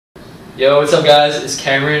Yo, what's up guys? It's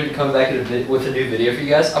Cameron coming back with a new video for you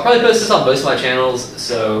guys. I'll probably post this on both of my channels,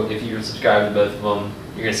 so if you're subscribed to both of them,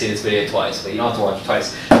 you're going to see this video twice, but you don't have to watch it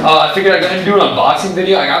twice. I figured I'd go ahead and do an unboxing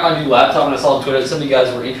video. I got my new laptop and I saw on Twitter that some of you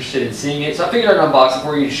guys were interested in seeing it, so I figured I'd unbox it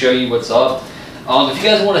for you to show you what's up. If you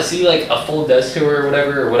guys want to see like a full desk tour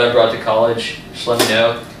or what I brought to college, just let me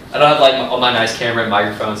know. I don't have like my nice camera and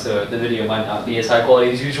microphone, so the video might not be as high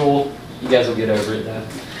quality as usual. You guys will get over it though.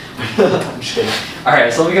 I'm just kidding.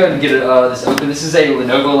 Alright, so let me go ahead and get this open. This is a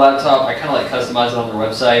Lenovo laptop. I kind of like customize it on their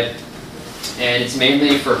website. And it's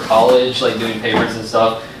mainly for college, like doing papers and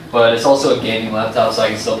stuff. But it's also a gaming laptop, so I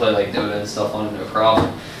can still play like Dota and stuff on it, no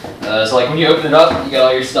problem. So like when you open it up, you got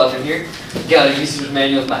all your stuff in here. You got a user's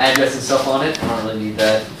manual with my address and stuff on it. I don't really need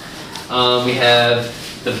that. We have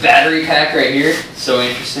the battery pack right here. So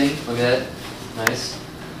interesting. Look at that. Nice.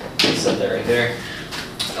 Set that right there.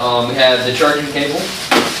 We have the charging cable.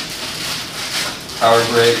 Power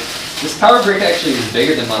brick. This power brick actually is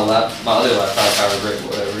bigger than my other laptop power brick,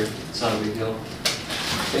 whatever. It's not a big deal.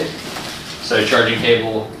 Okay. So charging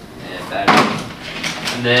cable and battery.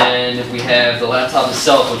 And then we have the laptop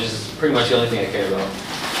itself, which is pretty much the only thing I care about.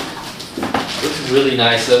 It looks really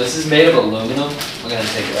nice though. This is made of aluminum. I'm gonna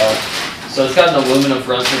take it out. So it's got an aluminum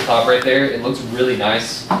front to the top right there. It looks really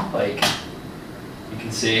nice. Like you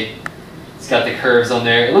can see. It's got the curves on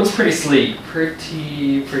there. It looks pretty sleek.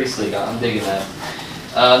 Pretty sleek. I'm digging that.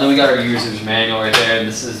 Then we got our user's manual right there. And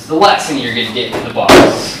this is the last thing you're going to get in the box.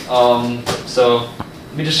 So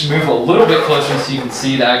let me just move a little bit closer so you can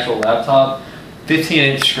see the actual laptop.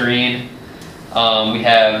 15-inch screen. We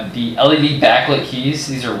have the LED backlit keys.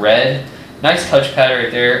 These are red. Nice touchpad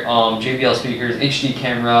right there. JBL speakers, HD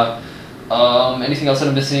camera. Anything else that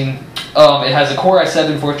I'm missing? It has a Core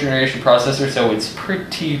i7 4th generation processor, so it's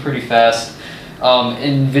pretty fast.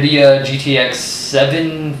 Nvidia GTX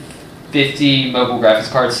 750 mobile graphics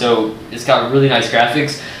card, so it's got really nice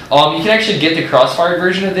graphics. You can actually get the crossfire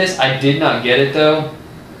version of this. I did not get it though,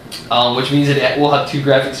 which means that it will have 2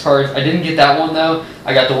 graphics cards. I didn't get that one though.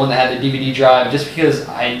 I got the one that had the DVD drive just because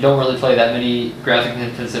I don't really play that many graphic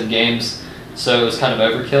intensive games, so it was kind of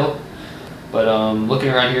overkill. But looking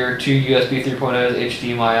around here, 2 USB 3.0s,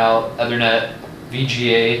 HDMI out, Ethernet,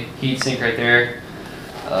 VGA, heatsink right there.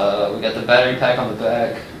 We got the battery pack on the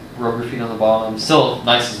back, rubber feet on the bottom. Still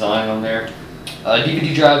nice design on there.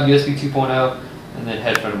 DVD drive, USB 2.0, and then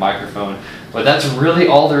headphone and microphone. But that's really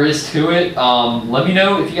all there is to it. Let me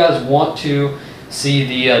know if you guys want to see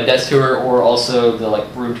the desk tour or also the like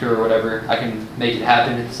room tour or whatever. I can make it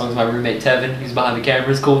happen as long as my roommate Tevin, who's behind the camera,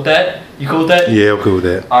 is cool with that. You cool with that? Yeah, I'm cool with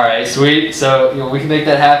that. Alright, sweet. So we can make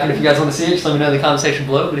that happen. If you guys want to see it, just let me know in the comment section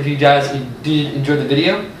below. But if you guys did enjoy the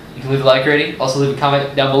video, you can leave a like rating. Also leave a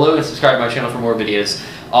comment down below and subscribe to my channel for more videos.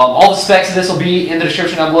 All the specs of this will be in the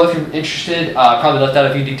description down below if you're interested. I probably left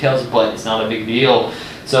out a few details, but it's not a big deal.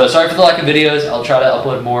 So sorry for the lack of videos. I'll try to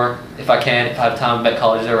upload more if I can, if I have time. I'm at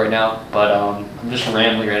college there right now, but I'm just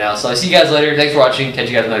rambling right now. So I'll see you guys later. Thanks for watching. Catch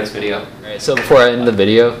you guys in the next video. Alright, so before I end the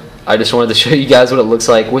video, I just wanted to show you guys what it looks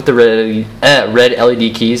like with the red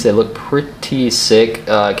LED keys. They look pretty sick.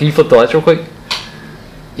 Can you flip the lights real quick?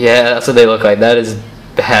 Yeah, that's what they look like. That is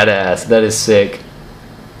badass. That is sick.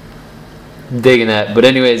 Digging that. But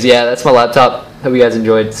anyways, yeah, that's my laptop. Hope you guys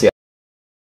enjoyed. See ya.